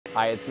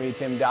Hi, it's me,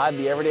 Tim Dodd,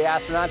 the Everyday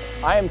Astronaut.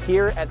 I am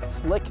here at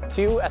Slick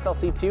 2,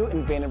 SLC-2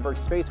 in Vandenberg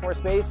Space Force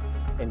Base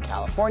in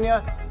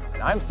California,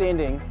 and I'm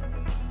standing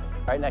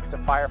right next to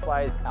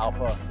Firefly's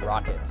Alpha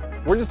rocket.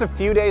 We're just a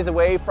few days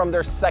away from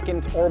their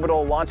second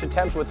orbital launch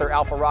attempt with their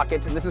Alpha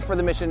rocket, and this is for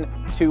the mission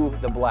to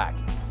the Black.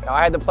 Now,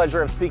 I had the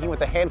pleasure of speaking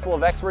with a handful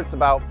of experts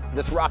about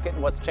this rocket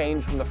and what's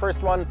changed from the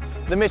first one,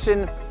 the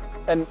mission,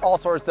 and all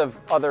sorts of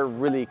other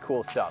really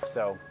cool stuff.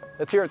 So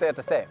let's hear what they have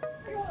to say.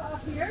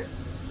 Up here.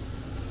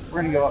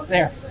 We're gonna go up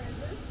there.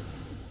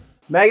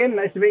 Megan,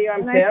 nice to meet you. I'm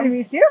Tim. Nice to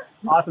meet you.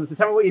 Awesome. So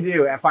tell me what you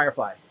do at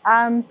Firefly.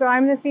 So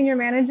I'm the senior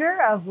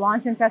manager of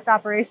launch and test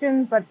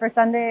operations, but for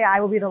Sunday, I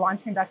will be the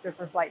launch conductor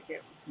for Flight 2.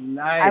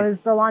 Nice. I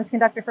was the launch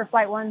conductor for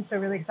Flight 1, so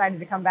really excited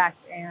to come back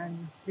and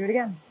do it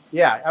again.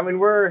 Yeah, I mean,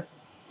 we're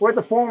at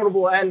the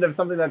formidable end of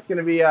something that's going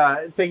to be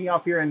taking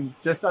off here in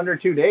just under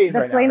 2 days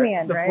right now. The flamey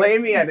end, right? The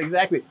flamey end,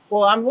 exactly.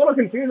 Well, I'm a little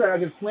confused right now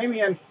because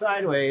flamey end's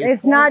sideways.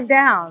 It's not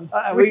down,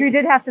 which we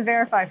did have to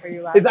verify for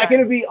you last time. Is that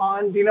going to be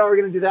on? Do you know we're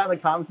going to do that in the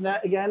comms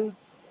net again?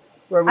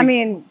 I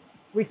mean,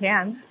 we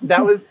can.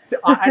 That was,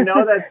 I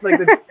know that's like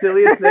the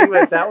silliest thing,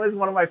 but that was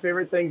one of my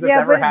favorite things that's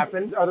ever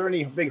happened. Are there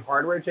any big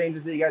hardware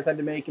changes that you guys had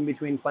to make in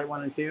between Flight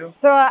 1 and 2?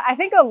 So I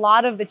think a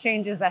lot of the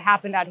changes that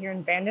happened out here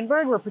in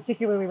Vandenberg were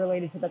particularly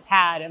related to the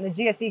pad, and the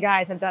GSE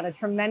guys have done a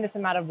tremendous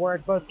amount of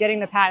work, both getting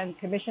the pad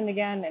commissioned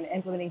again and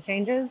implementing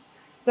changes.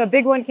 So a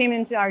big one came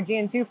into our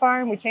GN2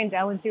 farm. We changed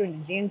LN2 into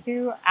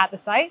GN2 at the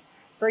site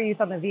for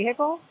use on the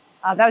vehicle.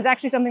 That was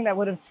actually something that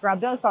would have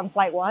scrubbed us on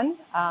Flight 1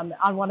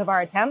 on one of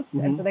our attempts.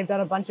 And so they've done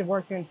a bunch of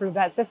work to improve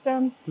that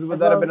system. Would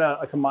that have been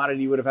a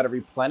commodity you would have had to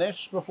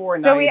replenish before?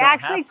 And so we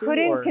actually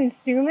couldn't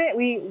consume it.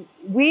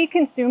 We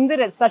consumed it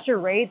at such a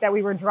rate that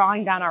we were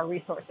drawing down our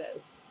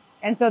resources.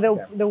 And so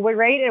the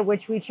rate at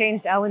which we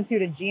changed LN2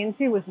 to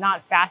GN2 was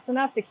not fast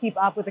enough to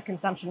keep up with the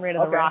consumption rate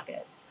of the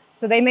rocket.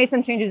 So they made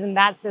some changes in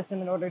that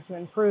system in order to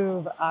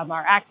improve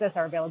our access,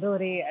 our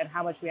availability, and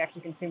how much we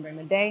actually consumed during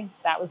the day.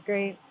 That was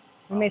great.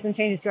 We made some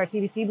changes to our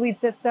TBC bleed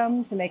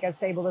system to make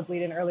us able to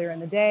bleed in earlier in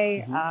the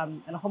day,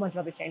 and a whole bunch of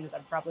other changes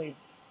I'm probably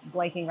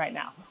blanking right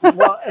now.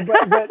 Well,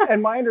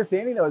 and my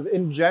understanding though is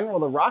in general,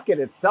 the rocket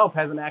itself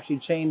hasn't actually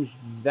changed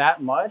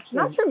that much.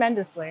 Not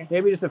tremendously.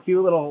 Maybe just a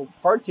few little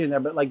parts here and there,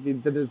 but like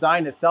the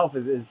design itself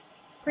is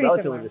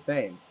relatively the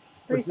same.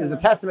 Which is a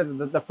testament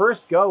that the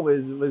first go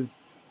was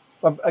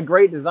a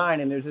great design,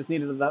 and it just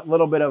needed that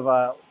little bit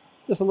of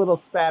just a little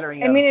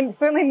spattering. I mean, it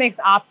certainly makes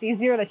ops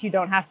easier that you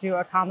don't have to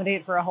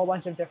accommodate for a whole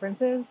bunch of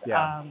differences,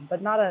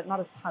 but not a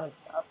ton of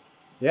stuff.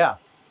 Yeah.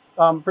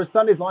 For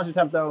Sunday's launch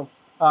attempt, though,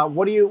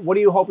 what are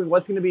you hoping?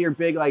 What's going to be your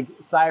big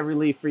sigh of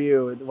relief for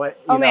you?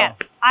 Man,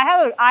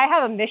 I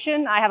have a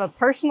mission. I have a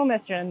personal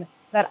mission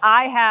that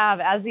I have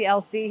as the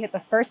LC hit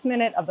the first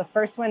minute of the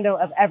first window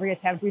of every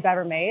attempt we've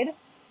ever made.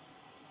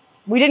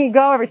 We didn't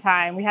go every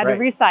time. We had to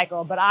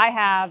recycle, but I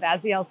have,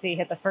 as the LC,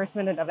 hit the first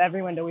minute of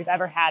every window we've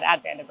ever had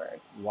at Vandenberg.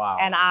 Wow.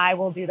 And I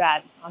will do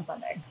that on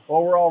Sunday.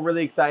 Well, we're all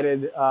really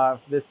excited for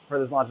this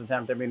launch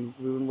attempt. I mean,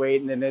 we've been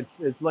waiting, and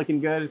it's looking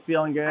good. It's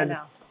feeling good. I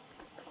know.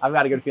 I've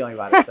got a good feeling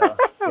about it. So,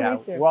 yeah, Me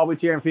too. we'll all be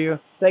cheering for you.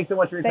 Thanks so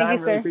much for your time.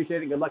 You, really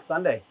appreciate it. Good luck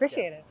Sunday.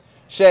 Appreciate it.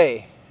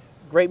 Shea,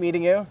 great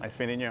meeting you. Nice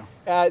meeting you.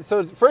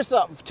 So first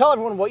off, tell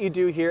everyone what you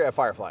do here at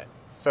Firefly.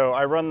 So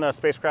I run the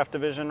spacecraft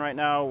division right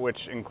now,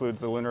 which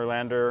includes the lunar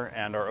lander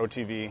and our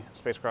OTV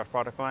spacecraft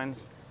product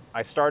lines.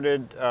 I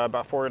started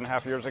about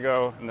 4.5 years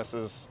ago, and this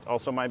is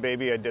also my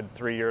baby. I did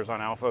 3 years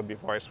on Alpha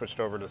before I switched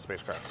over to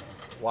spacecraft.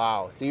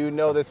 Wow, so you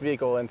know this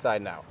vehicle inside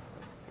and out.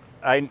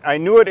 I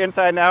knew it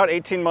inside and out.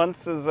 18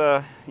 months is,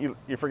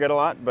 you forget a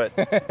lot, but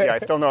yeah, I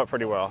still know it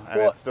pretty well,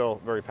 and I'm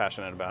still very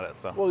passionate about it.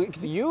 So. Well,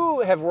 because you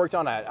have worked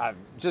on a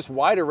just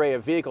wide array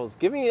of vehicles.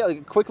 Give me a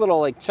quick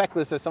little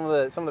checklist of some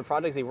of the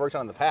projects you've worked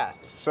on in the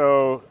past.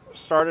 So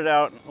started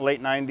out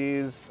late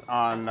 90s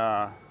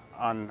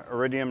on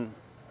Iridium,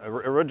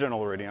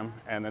 original Iridium,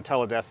 and the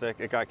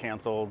Teledesic. It got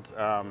canceled.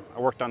 I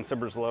worked on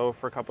Sibber's Low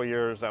for a couple of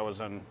years. That was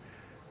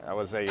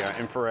a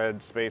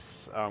infrared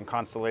space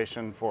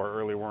constellation for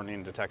early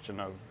warning detection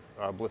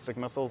of ballistic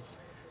missiles.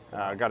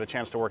 Got a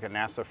chance to work at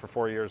NASA for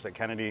 4 years at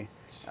Kennedy.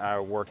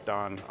 Worked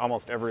on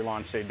almost every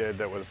launch they did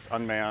that was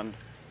unmanned.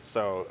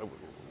 So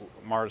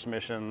Mars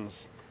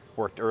missions,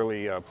 worked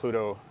early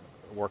Pluto,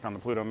 work on the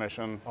Pluto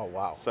mission. Oh,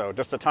 wow. So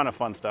just a ton of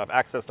fun stuff.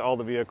 Access to all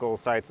the vehicle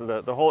sites,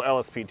 the whole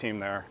LSP team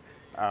there,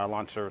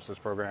 Launch Services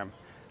Program.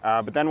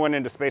 But then went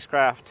into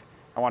spacecraft.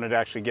 I wanted to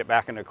actually get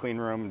back into a clean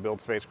room and build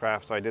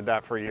spacecraft, so I did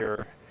that for a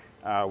year.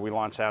 We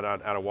launched out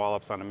of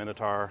Wallops on a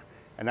Minotaur.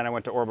 And then I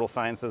went to Orbital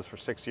Sciences for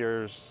 6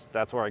 years.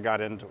 That's where I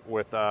got in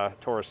with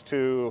Taurus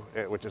 2,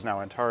 which is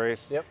now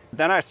Antares. Yep.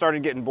 Then I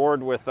started getting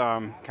bored with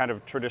kind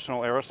of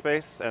traditional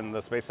aerospace, and the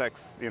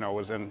SpaceX,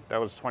 that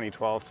was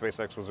 2012.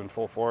 SpaceX was in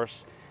full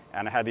force,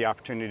 and I had the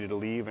opportunity to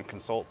leave and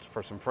consult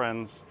for some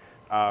friends.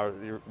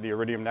 The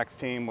Iridium Next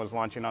team was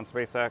launching on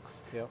SpaceX.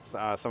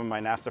 Yep. Some of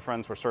my NASA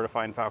friends were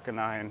certifying Falcon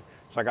 9,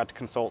 so I got to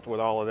consult with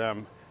all of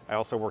them. I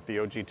also worked the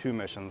OG2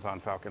 missions on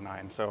Falcon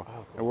 9. So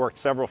I worked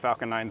several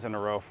Falcon 9s in a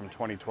row from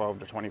 2012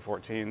 to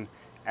 2014.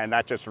 and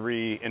that just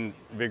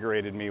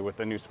reinvigorated me with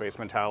the new space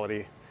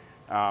mentality.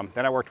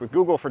 Then I worked with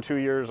Google for 2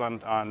 years on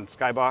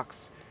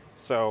Skybox,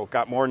 so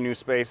got more new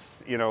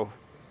space, you know,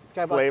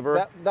 Skybox,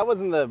 flavor. That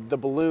wasn't the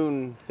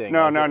balloon thing.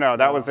 No,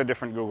 that was a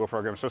different Google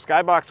program. So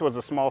Skybox was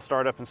a small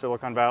startup in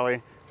Silicon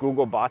Valley.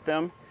 Google bought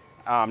them.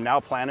 Now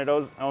Planet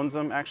owns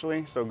them,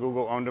 actually. So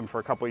Google owned them for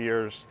a couple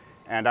years,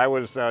 and I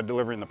was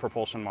delivering the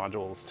propulsion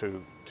modules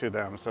to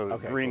them. So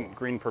okay,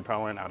 green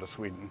propellant out of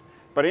Sweden.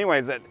 But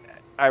anyways,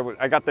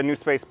 I got the new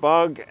space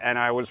bug, and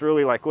I was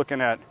really like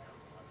looking at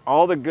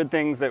all the good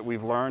things that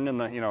we've learned in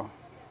the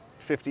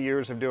 50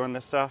 years of doing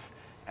this stuff,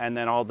 and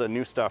then all the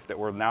new stuff that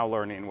we're now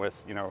learning with,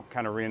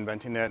 kind of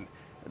reinventing it.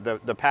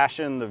 The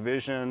passion, the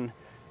vision,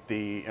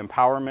 the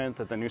empowerment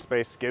that the new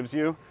space gives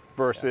you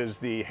versus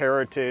the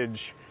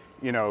heritage,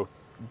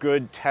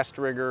 good test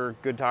rigor,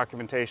 good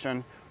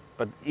documentation.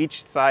 But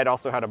each side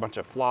also had a bunch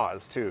of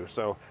flaws too.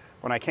 So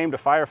when I came to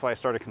Firefly,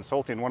 started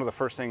consulting, one of the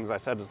first things I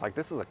said was like,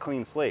 this is a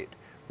clean slate.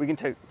 We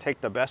can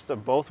take the best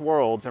of both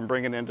worlds and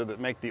bring it into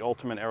make the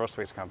ultimate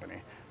aerospace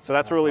company. So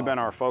that's really been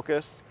our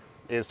focus,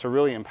 is to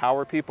really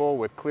empower people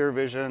with clear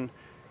vision,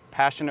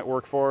 passionate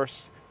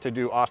workforce to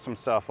do awesome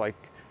stuff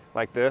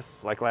like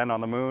this, like land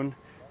on the moon.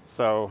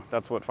 So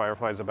that's what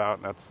Firefly is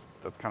about. That's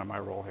kind of my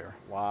role here.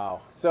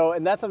 Wow. So,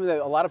 and that's something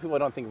that a lot of people I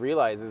don't think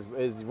realize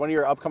is one of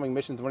your upcoming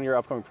missions, one of your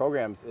upcoming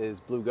programs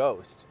is Blue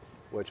Ghost,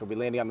 which will be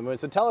landing on the moon.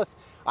 So tell us,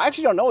 I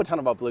actually don't know a ton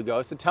about Blue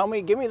Ghost.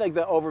 So give me like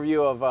the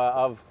overview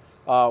of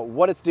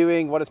what it's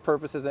doing, what its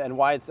purpose is, and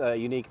why it's a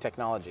unique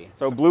technology.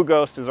 So Blue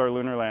Ghost is our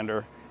lunar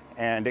lander,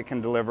 and it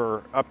can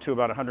deliver up to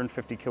about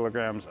 150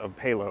 kilograms of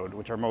payload,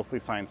 which are mostly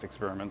science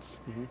experiments.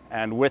 Mm-hmm.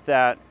 And with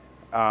that,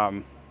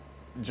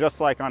 just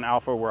like on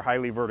Alpha, we're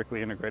highly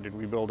vertically integrated.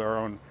 We build our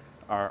own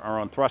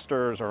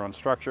thrusters, our own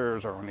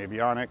structures, our own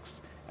avionics,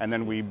 and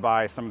then we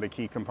buy some of the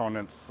key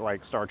components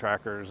like star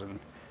trackers and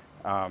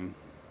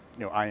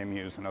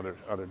IMUs and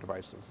other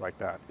devices like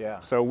that.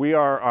 Yeah. So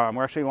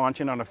we're actually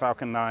launching on a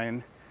Falcon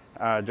 9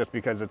 just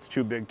because it's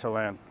too big to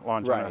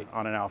launch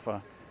on an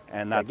Alpha.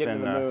 And that's getting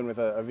to the moon with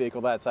a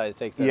vehicle that size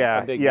takes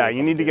a big vehicle.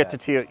 You need to get a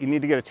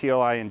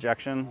TLI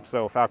injection,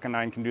 so Falcon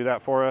 9 can do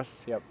that for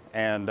us. Yep.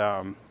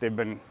 And they've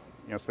been,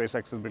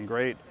 SpaceX has been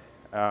great.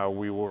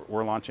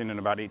 We're launching in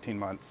about 18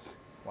 months.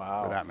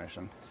 Wow. For that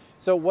mission.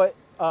 So what,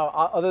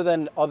 other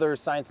than other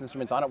science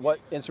instruments on it, what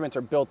instruments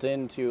are built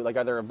into? Like,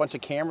 are there a bunch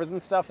of cameras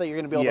and stuff that you're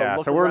going to be able to look around?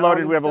 Yeah, so we're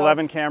loaded. We have stuff?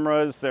 11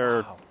 cameras.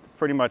 They're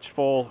pretty much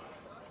full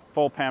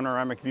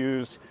panoramic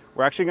views.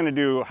 We're actually going to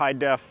do high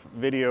def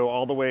video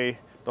all the way,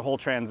 the whole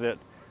transit,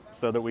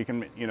 so that we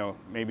can,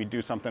 maybe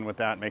do something with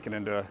that, make it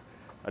into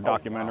a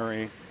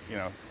documentary.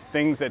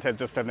 Things that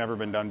have never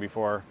been done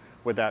before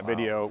with that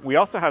video. We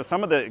also have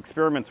some of the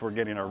experiments we're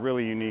getting are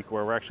really unique,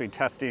 where we're actually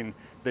testing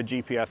the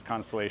GPS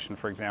constellation,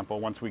 for example,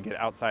 once we get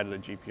outside of the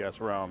GPS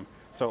realm.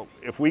 So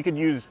if we could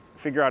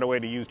figure out a way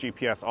to use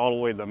GPS all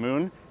the way to the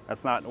moon,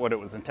 that's not what it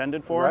was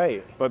intended for.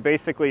 Right. But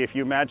basically, if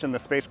you imagine the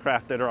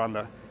spacecraft that are on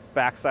the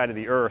backside of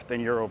the Earth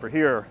and you're over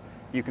here,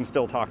 you can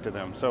still talk to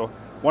them. So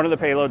one of the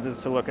payloads is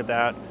to look at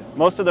that.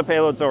 Most of the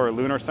payloads are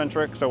lunar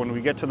centric. So when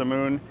we get to the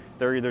moon,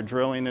 they're either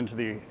drilling into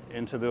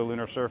the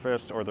lunar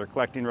surface, or they're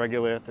collecting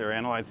regolith, they're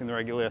analyzing the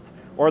regolith,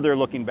 or they're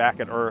looking back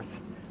at Earth.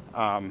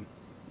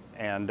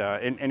 And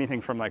anything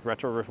from like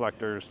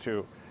retroreflectors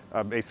to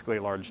basically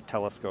a large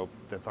telescope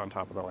that's on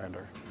top of the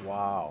lander.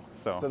 Wow.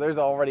 So there's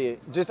already,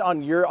 just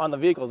on the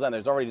vehicles end,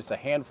 there's already just a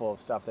handful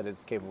of stuff that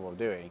it's capable of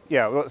doing.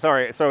 Yeah, well,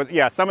 sorry. So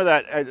yeah, some of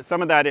that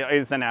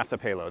is a NASA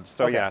payload.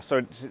 So okay. Yeah,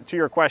 so to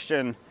your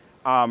question,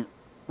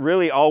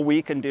 really all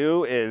we can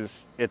do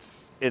is,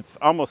 it's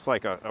almost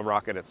like a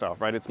rocket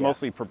itself, right? It's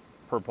mostly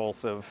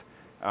propulsive,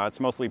 it's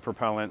mostly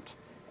propellant.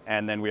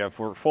 And then we're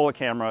full of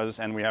cameras,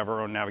 and we have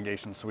our own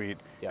navigation suite.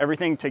 Yep.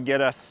 Everything to get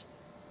us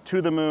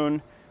to the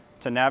moon,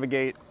 to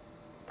navigate,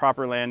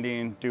 proper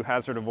landing, do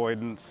hazard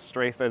avoidance,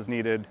 strafe as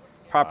needed,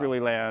 properly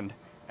land,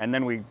 and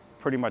then we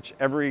pretty much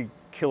every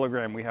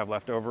kilogram we have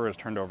left over is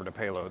turned over to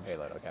payloads.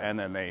 Okay. And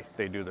then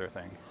they do their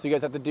thing. So you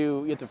guys have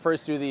to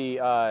first do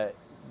the,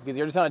 because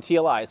you're just on a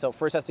TLI, so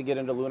first has to get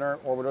into lunar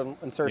orbital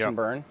insertion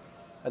burn.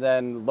 And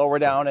then lower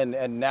down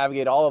and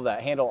navigate all of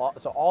that,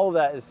 so all of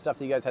that is stuff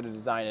that you guys had to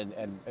design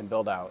and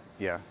build out.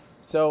 Yeah.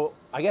 So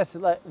I guess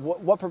I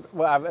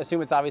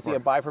assume it's obviously a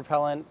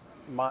bipropellant.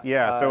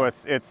 Yeah. So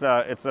it's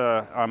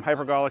a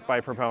hypergolic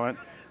bipropellant.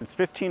 It's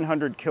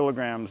 1,500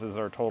 kilograms is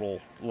our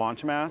total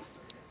launch mass.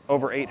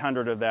 Over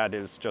 800 of that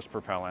is just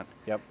propellant.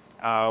 Yep.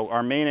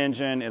 Our main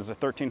engine is a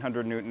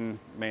 1,300 Newton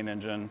main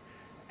engine,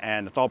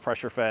 and it's all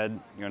pressure fed.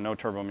 No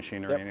turbo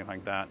machinery or anything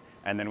like that.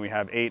 And then we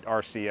have 8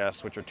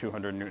 RCS, which are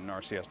 200 Newton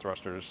RCS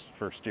thrusters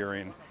for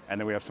steering. And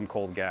then we have some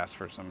cold gas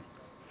for some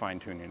fine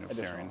tuning of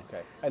steering.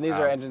 Okay. And these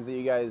are engines that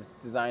you guys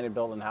designed and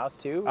built in-house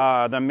too?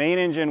 The main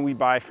engine we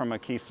buy from a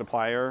key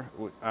supplier,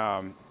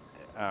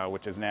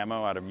 which is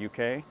Nammo out of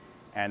UK.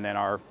 And then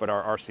our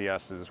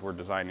RCSs, we're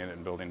designing it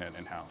and building it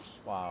in-house.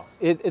 Wow.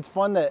 It's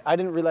fun that I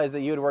didn't realize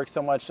that you had worked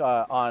so much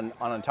on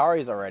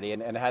Antares already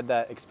and had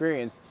that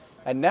experience.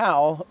 And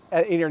now,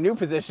 in your new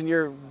position,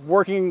 you're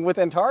working with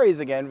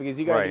Antares again, because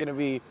you guys are going to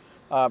be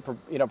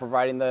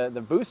providing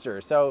the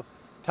booster. So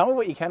tell me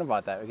what you can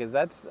about that, because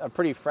that's a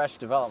pretty fresh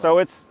development.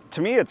 So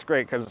to me it's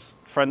great because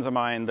friends of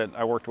mine that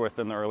I worked with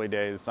in the early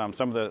days, some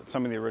of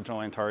the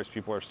original Antares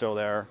people are still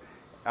there.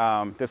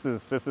 This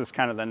is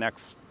kind of the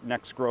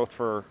next growth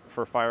for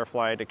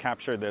Firefly to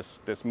capture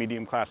this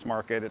medium class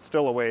market. It's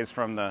still a ways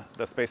from the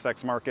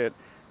SpaceX market,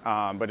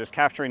 but it's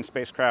capturing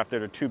spacecraft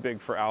that are too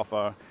big for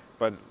Alpha,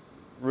 but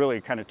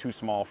really kind of too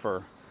small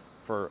for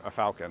a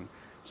Falcon.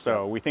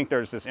 So we think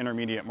there's this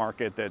intermediate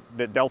market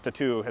that Delta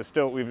II has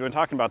still, we've been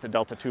talking about the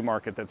Delta II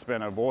market that's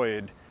been a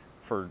void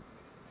for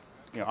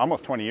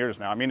almost 20 years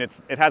now. I mean, it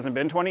hasn't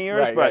been 20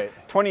 years, but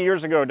 20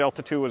 years ago,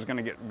 Delta II was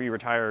going to be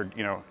retired,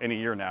 in a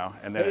year now.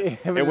 And then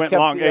it went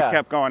long, it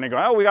kept going and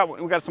going, oh,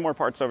 we got some more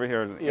parts over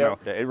here.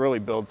 It really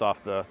builds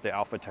off the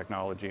Alpha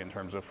technology in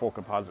terms of full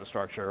composite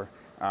structure,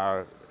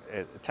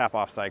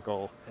 tap-off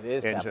cycle,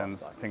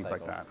 engines, things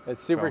like that.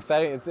 It's super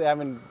exciting.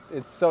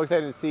 It's so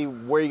exciting to see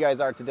where you guys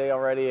are today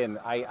already, and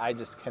I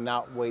just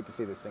cannot wait to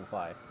see this thing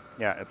fly.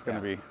 Yeah, it's going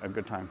to be a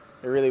good time.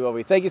 It really will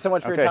be. Thank you so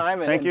much for your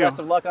time, and best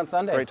of luck on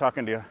Sunday. Great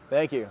talking to you.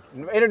 Thank you.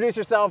 Introduce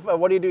yourself.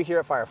 What do you do here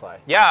at Firefly?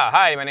 Yeah,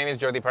 hi, my name is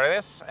Jordi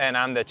Paredes, and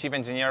I'm the chief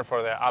engineer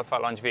for the Alpha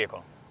launch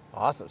vehicle.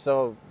 Awesome.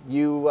 So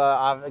you,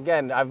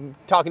 again, I'm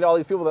talking to all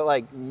these people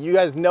that you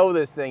guys know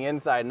this thing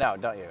inside and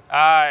out, don't you?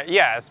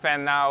 Yeah, I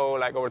spent now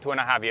over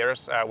 2.5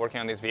 years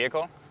working on this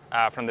vehicle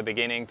from the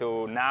beginning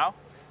to now.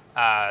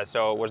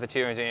 So was the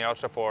chief engineer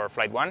also for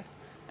Flight 1.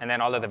 And then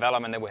all the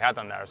development that we had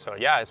on there. So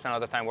yeah, I spent a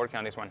lot of time working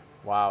on this one.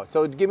 Wow.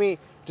 So give me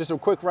just a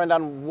quick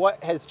rundown.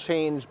 What has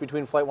changed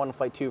between Flight 1 and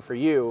Flight 2 for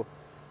you?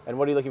 And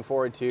what are you looking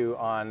forward to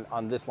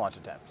on this launch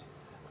attempt?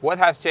 What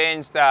has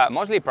changed?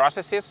 Mostly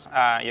processes.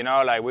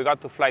 We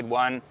got to Flight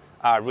 1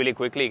 really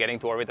quickly, getting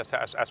to orbit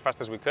as fast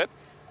as we could.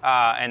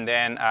 And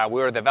then we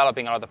were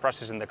developing a lot of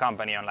processes in the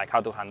company on how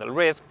to handle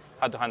risk,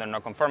 how to handle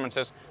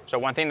non-conformances. So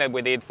one thing that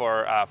we did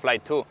for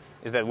Flight 2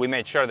 is that we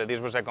made sure that this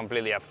was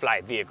completely a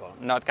flight vehicle,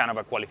 not kind of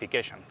a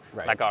qualification,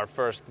 like our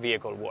first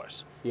vehicle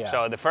was. Yeah.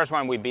 So the first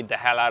one, we beat the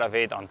hell out of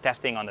it on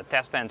testing on the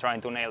test stand, trying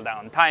to nail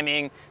down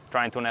timing,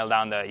 trying to nail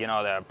down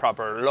the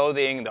proper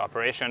loading, the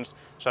operations.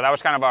 So that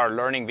was kind of our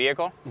learning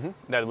vehicle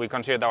that we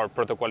considered our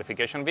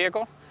proto-qualification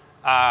vehicle.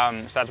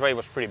 So that's why it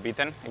was pretty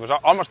beaten. It was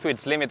almost to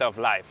its limit of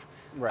life.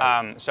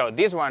 Right. So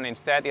this one,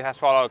 instead, it has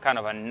followed kind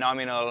of a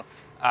nominal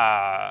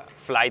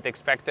flight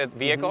expected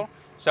vehicle.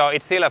 So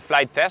it's still a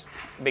flight test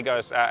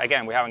because,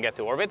 again, we haven't get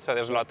to orbit, so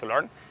there's a lot to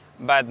learn.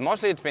 But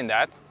mostly it's been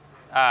that.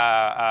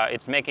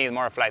 It's making it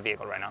more a flight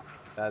vehicle right now.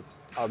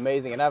 That's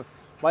amazing. And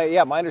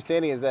my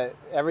understanding is that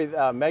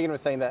Meagan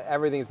was saying that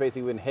everything's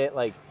basically been hit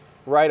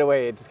right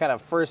away. It just kind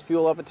of first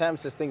fuel up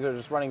attempts, things are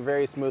just running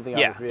very smoothly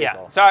on this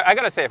vehicle. Yeah. So I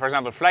got to say, for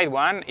example, Flight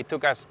 1, it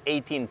took us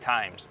 18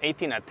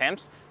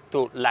 attempts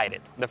to light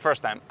it the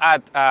first time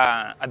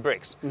at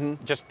Briggs.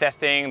 Just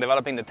testing,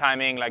 developing the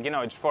timing,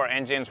 it's 4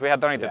 engines. We had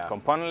done it at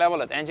component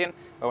level, at engine,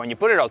 but when you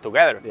put it all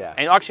together,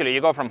 and actually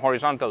you go from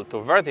horizontal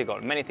to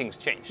vertical, many things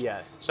change.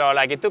 Yes. So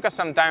it took us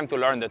some time to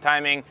learn the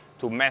timing,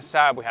 to mess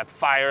up. We had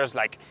fires,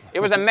 it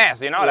was a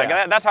mess,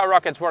 that's how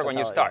rockets work when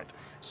you start.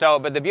 So,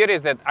 but the beauty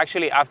is that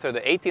actually after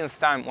the 18th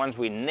time, once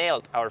we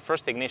nailed our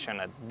first ignition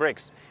at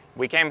Briggs,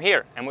 we came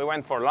here and we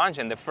went for launch,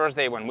 and the first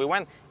day when we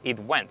went, it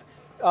went.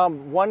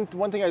 One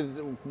thing, a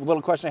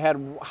little question I had,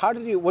 what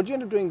did you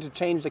end up doing to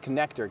change the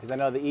connector? Because I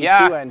know the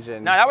E2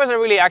 engine. No, that was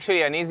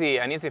actually an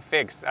easy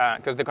fix,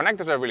 because the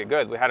connectors are really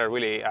good. We had a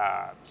really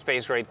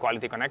space grade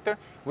quality connector.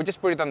 We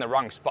just put it on the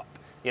wrong spot.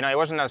 It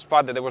wasn't a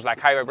spot that there was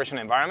high vibration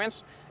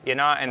environments,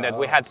 and that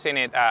we had seen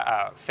it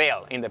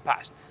fail in the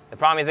past. The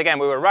problem is, again,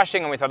 we were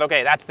rushing and we thought,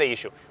 okay, that's the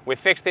issue. We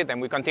fixed it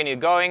and we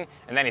continued going,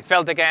 and then it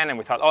failed again and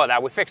we thought,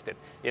 oh, we fixed it.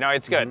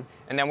 It's good.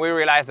 And then we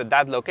realized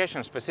that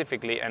location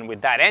specifically, and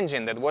with that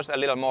engine that was a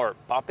little more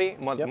poppy,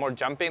 more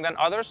jumping than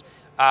others,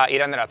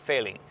 it ended up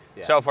failing.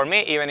 Yes. So for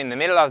me, even in the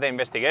middle of the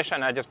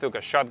investigation, I just took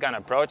a shotgun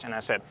approach and I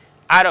said,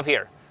 out of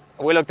here.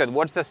 We looked at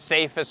what's the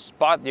safest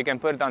spot you can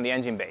put it on the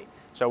engine bay.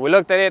 So we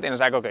looked at it and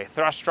it's okay,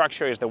 thrust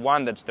structure is the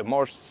one that's the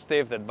most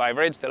stiff, that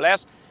vibrates the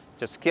less.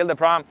 Just kill the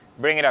problem,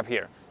 bring it up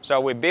here. So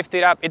we beefed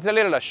it up. It's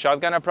a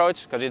shotgun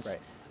approach because it's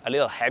a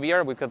little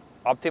heavier. We could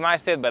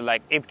optimize it,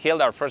 but it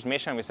killed our first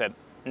mission. We said,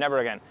 never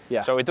again.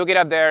 Yeah. So we took it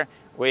up there.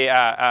 We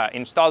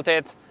installed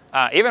it.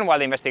 Even while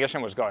the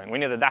investigation was going, we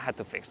knew that had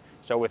to fix.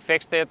 So we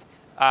fixed it.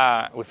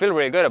 We feel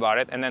really good about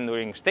it. And then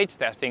during stage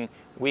testing,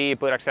 we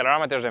put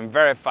accelerometers and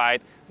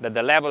verified that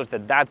the levels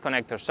that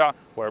connector saw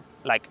were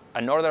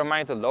an order of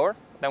magnitude lower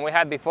than we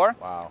had before.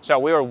 Wow. So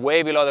we were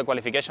way below the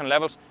qualification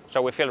levels,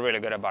 so we feel really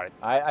good about it.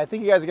 I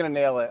think you guys are going to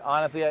nail it.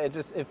 Honestly,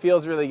 it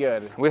feels really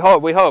good. We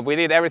hope. We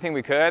did everything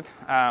we could.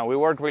 We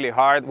worked really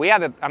hard. We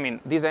had,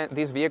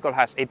 this vehicle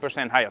has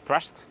 8% higher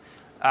thrust.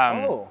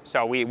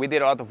 So we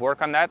did a lot of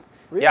work on that.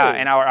 Really? Yeah,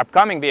 and our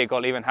upcoming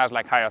vehicle even has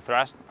higher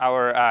thrust.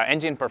 Our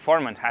engine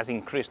performance has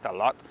increased a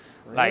lot.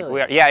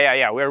 Really?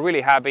 We're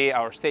really happy.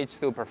 Our stage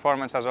 2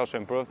 performance has also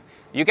improved.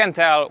 You can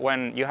tell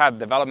when you have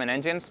development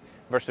engines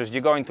versus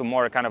you go into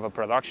more kind of a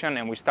production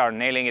and we start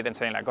nailing it and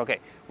saying okay,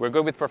 we're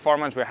good with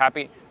performance, we're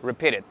happy,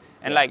 repeat it.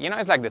 And like, you know,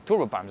 it's like the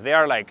turbo pumps. They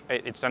are like,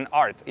 it's an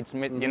art. It's,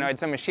 you know,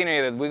 it's a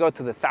machinery that we go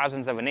to the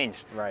thousands of an inch.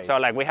 Right. So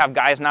like we have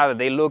guys now that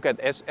they look at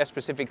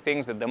specific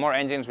things, that the more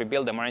engines we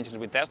build, the more engines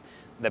we test,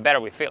 the better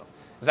we feel.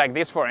 It's like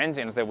these 4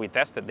 engines that we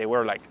tested, they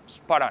were like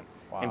spot on.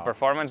 Wow. In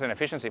performance and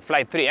efficiency.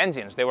 Flight 3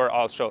 engines, they were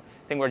also,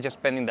 I think we're just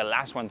pending the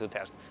last one to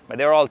test. But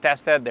they were all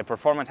tested, the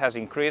performance has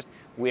increased,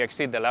 we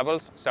exceed the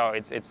levels, so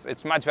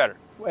it's much better.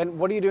 And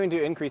what are you doing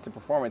to increase the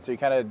performance? Are you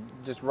kind of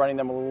just running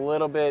them a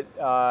little bit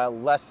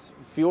less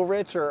fuel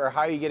rich, or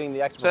how are you getting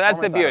the extra performance?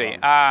 So that's the beauty.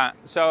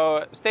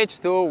 So stage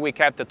 2, we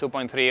kept the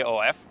 2.3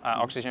 OF,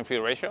 oxygen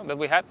fuel ratio that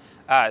we had.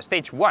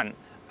 Stage 1,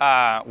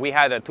 we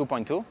had a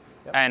 2.2.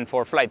 Yep. And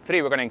for flight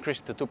 3, we're going to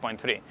increase it to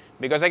 2.3.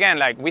 Because again,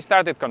 like we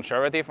started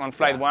conservative on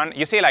flight 1.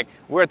 You see, like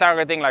we're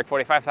targeting like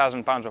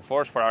 45,000 pounds of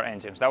force for our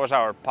engines. That was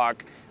our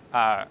POC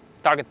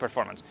target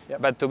performance.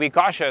 Yep. But to be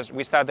cautious,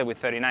 we started with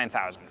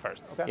 39,000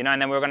 first. Okay. You know,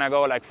 and then we're going to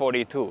go like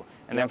 42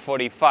 and then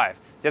 45.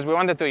 Just we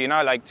wanted to, you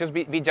know, like just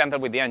be gentle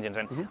with the engines.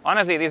 And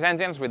honestly, these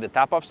engines with the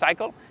top-off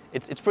cycle,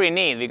 it's pretty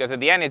neat because at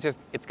the end, it's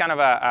kind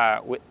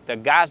of with the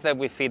gas that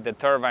we feed the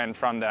turbine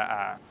from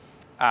the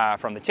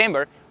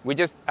chamber, we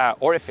just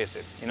orifice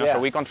it, you know, so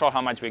we control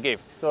how much we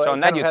give. So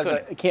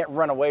it can't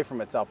run away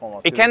from itself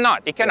almost. It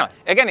cannot.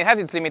 Again, it has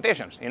its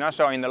limitations, you know,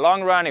 so in the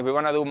long run, if we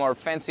want to do more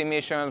fancy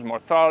missions, more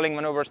throttling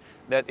maneuvers,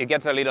 that it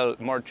gets a little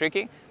more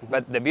tricky.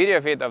 But the beauty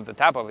of it, of the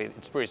top of it,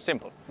 it's pretty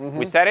simple.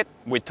 We set it,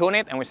 we tune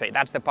it, and we say,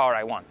 that's the power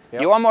I want.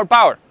 You want more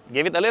power,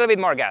 give it a little bit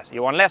more gas.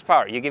 You want less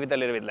power, you give it a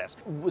little bit less.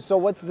 So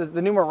what's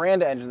the new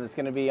Miranda engine that's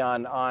going to be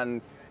on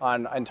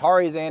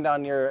Antares and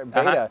on your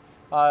Beta?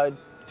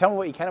 Tell me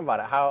what you can about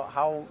it.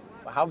 How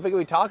big are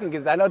we talking?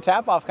 Because I know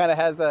tap-off kind of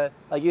has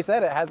like you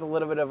said, it has a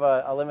little bit of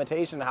a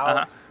limitation.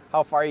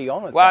 How far are you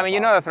going with Well, I mean, you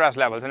know the thrust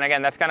levels. And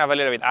again, that's kind of a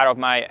little bit out of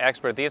my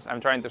expertise.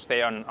 I'm trying to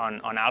stay on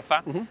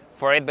Alpha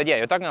for it. But yeah,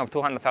 you're talking of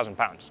 200,000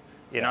 pounds.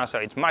 You know, so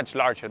it's much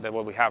larger than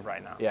what we have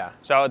right now. Yeah.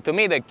 So to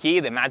me, the key,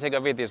 the magic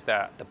of it is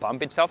the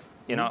pump itself,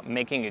 you know,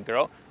 making it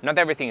grow. Not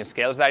everything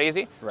scales that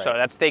easy. Right. So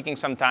that's taking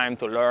some time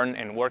to learn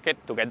and work it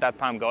to get that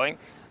pump going.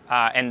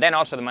 And then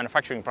also the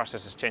manufacturing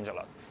processes change a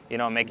lot. You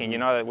know, making, you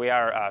know, that we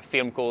are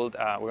film cooled.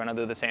 We're going to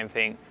do the same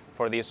thing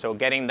for this. So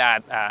getting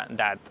that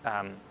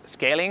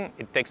scaling,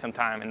 it takes some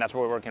time, and that's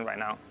what we're working right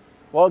now.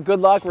 Well,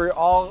 good luck. We're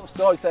all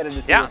so excited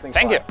to see this thing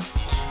fly. Thank you.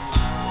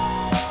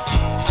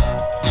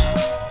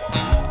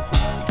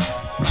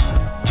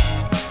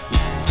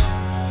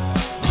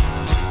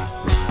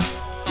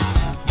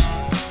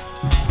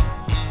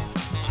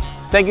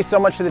 Thank you so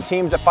much to the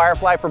teams at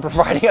Firefly for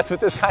providing us with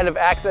this kind of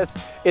access.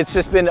 It's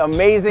just been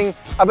amazing.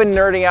 I've been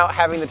nerding out,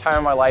 having the time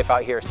of my life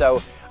out here. So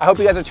I hope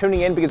you guys are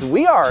tuning in because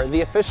we are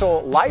the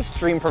official live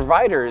stream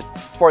providers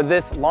for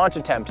this launch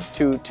attempt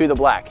to the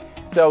Black.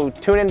 So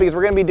tune in because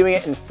we're going to be doing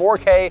it in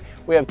 4K.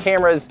 We have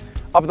cameras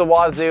up the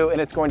wazoo and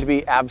it's going to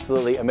be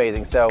absolutely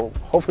amazing. So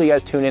hopefully you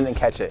guys tune in and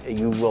catch it.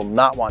 You will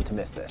not want to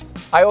miss this.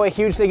 I owe a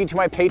huge thank you to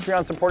my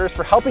Patreon supporters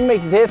for helping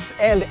make this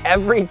and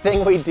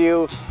everything we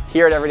do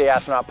here at Everyday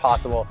Astronaut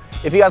possible.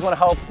 If you guys want to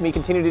help me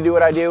continue to do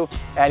what I do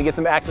and get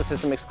some access to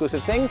some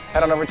exclusive things,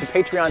 head on over to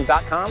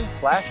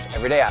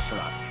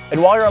patreon.com/everydayastronaut.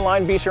 And while you're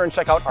online, be sure and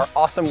check out our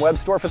awesome web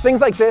store for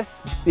things like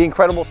this, the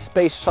incredible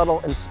space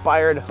shuttle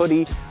inspired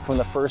hoodie from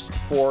the first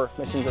 4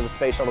 missions of the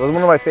space shuttle. This is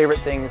one of my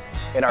favorite things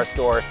in our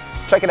store.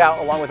 Check it out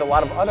along with a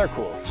lot of other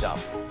cool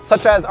stuff,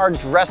 such as our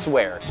dress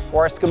wear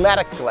or our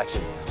schematics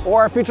collection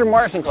or our future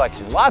Martian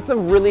collection. Lots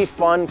of really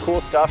fun, cool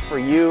stuff for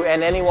you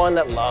and anyone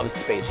that loves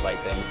spaceflight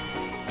things.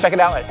 Check it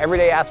out at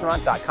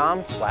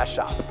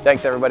everydayastronaut.com/shop.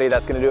 Thanks everybody,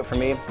 that's gonna do it for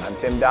me. I'm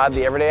Tim Dodd,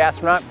 the Everyday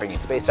Astronaut, bringing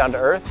space down to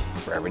Earth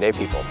for everyday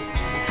people.